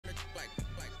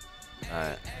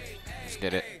Alright, let's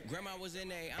get it.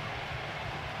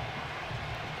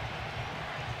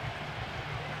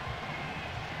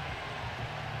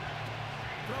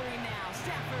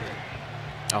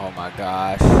 Oh my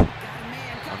gosh.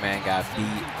 My man got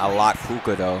beat. I locked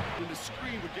Puka though. The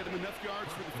screen would get him enough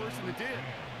yards for the first and it did.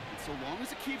 And so long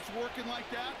as it keeps working like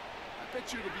that, I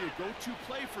bet you it'll be a go-to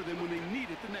play for them when they need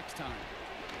it the next time.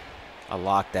 I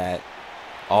locked that.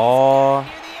 Oh.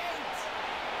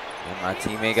 And my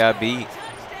teammate got beat.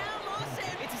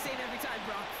 It's a save every time,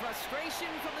 Brock. Frustration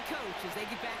from the coach as they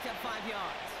get back up 5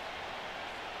 yards.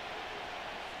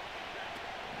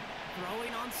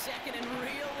 Throwing on second and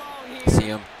real long here. See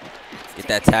him. Get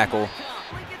that tackle.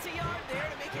 Gets a yard there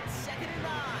to make it 2nd and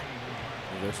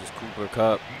 9. Versus Cooper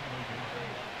Kupp.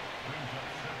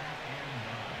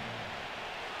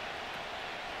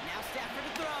 Now Stafford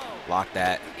to throw. Lock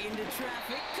that. Into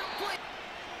traffic. Complete.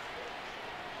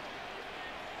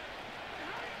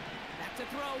 Back to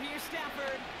throw here,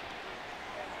 Stafford.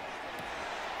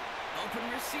 Open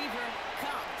receiver.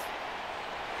 Caught.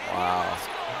 Wow.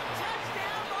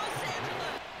 Touchdown, Los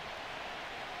Angeles.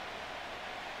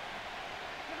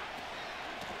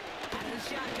 Out of the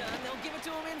shotgun, they'll give it to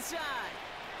him inside.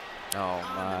 Oh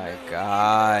my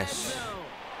gosh.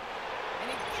 And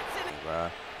he gets it. Bruh.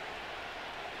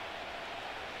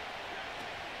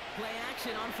 Play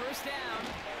action on 1st down.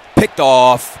 Picked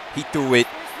off. He threw it.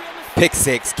 Pick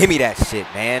 6. Give me that shit,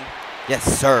 man. Yes,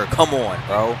 sir. Come on,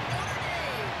 bro.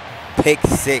 Pick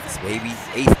 6, baby.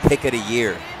 8th pick of the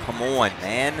year. Come on,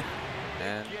 man.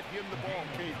 Get him the ball,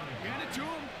 Kate. Hand it to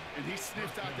him, and he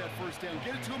sniffs out that 1st down.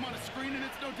 Get it to him on a screen, and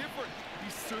it's no different. He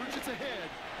surges ahead.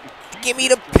 Give me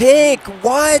the pick.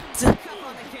 What?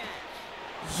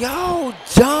 Yo,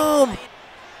 jump.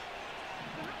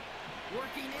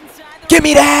 Give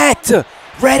me that.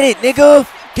 Read it, nigga.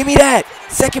 Give me that.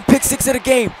 2nd pick 6 of the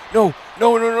game. No.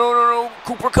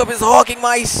 Cooper Kupp is hogging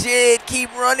my shit.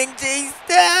 Keep running,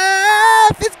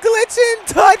 J-Staff. It's glitching.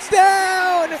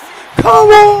 Touchdown. Come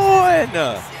on.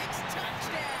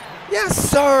 Yes,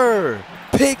 sir.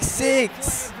 Pick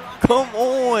 6. Come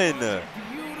on. Nice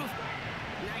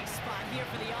spot here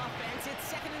for the offense.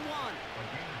 It's 2nd and 1.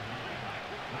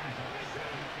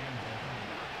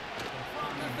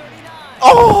 From the 39.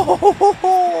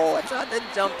 Oh, I tried to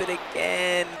jump it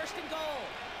again. 1st and goal.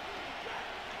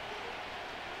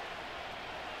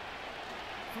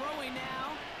 Throwing now.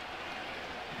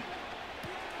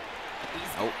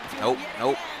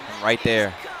 Nope. I'm right there.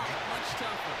 Much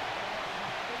tougher.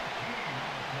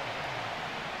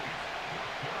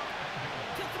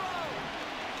 To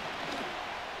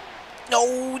throw. No,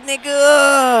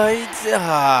 nigga.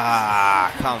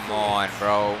 Come on,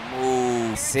 bro.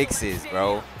 Move. 6s,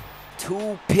 bro.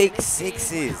 2 pick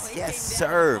 6s. Yes,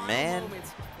 sir, man.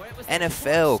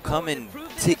 NFL coming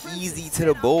to easy to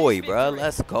the boy, bro.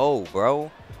 Let's go,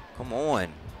 bro. Come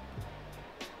on.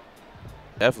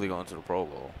 Definitely going to the Pro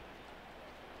Bowl.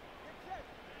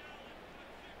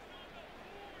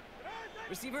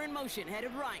 Receiver in motion,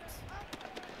 headed right.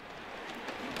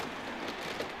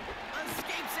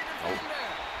 Escapes a defender.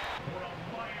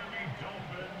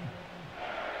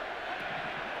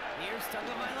 Here's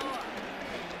Tagovailoa.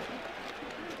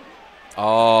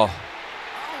 Oh,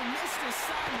 Missed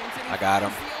assignment, and he I got him.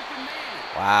 finds the open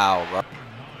man. Wow, bro.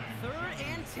 3rd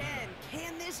and 10.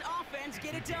 Can this offense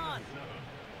get it done?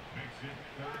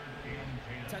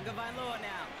 Tagovailoa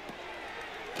now.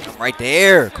 I'm right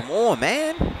there. Come on,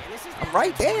 man. I'm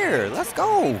right there. Let's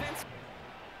go.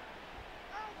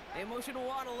 They motion to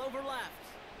Waddle over left.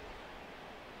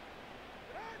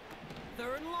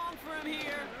 3rd and long for him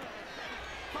here.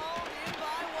 Hauled in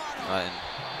by Waddle. Nothing.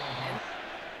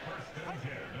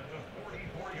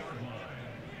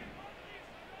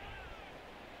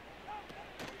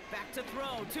 Back to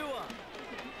throw, Tua.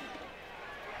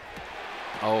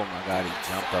 Oh my God, he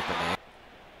jumped up in there.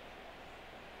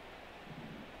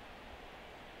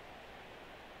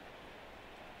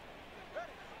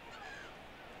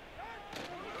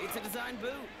 It's a design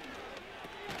boot.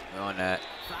 We're on that.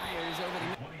 Fires over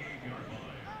the...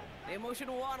 They motion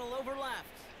to Waddle over left.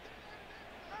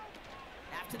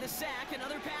 After the sack,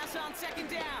 another pass on 2nd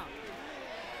down.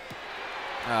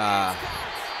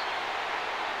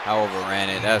 I overran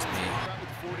it. That's me. With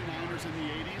the 49ers in the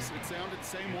 80s, it sounded the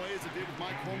same way as it did with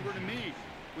Mike Holmgren and me.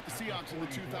 With the Seahawks in the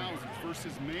 2000s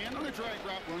versus man on a drag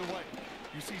route, run away.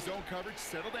 You see zone coverage,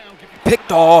 settle down.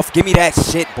 Picked off. Give me that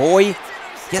shit, boy.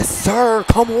 Yes, sir.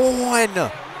 Come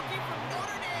on.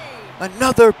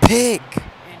 Another pick.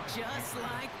 And just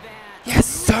like that, Yes,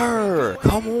 sir.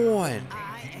 Come on.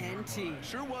 INT. guaranteed.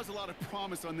 Sure was a lot of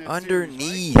promise on that Underneath.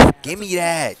 series, right? Give me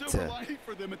that. Silver lining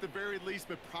for them at the very least,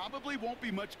 but probably won't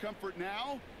be much comfort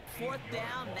now. Fourth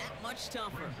down, that much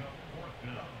tougher.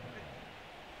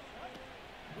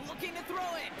 Looking to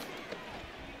throw it.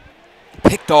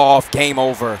 Picked off. Game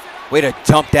over. Way to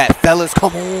jump that, fellas.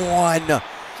 Come on.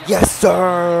 Yes,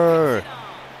 sir.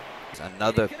 It's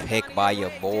another pick by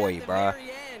your boy, bruh.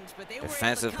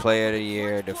 Defensive player of the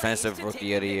year, defensive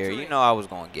rookie of the year. You know I was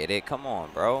going to get it. Come on,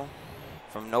 bro.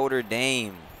 From Notre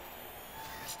Dame.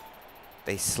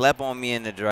 They slept on me in the draft.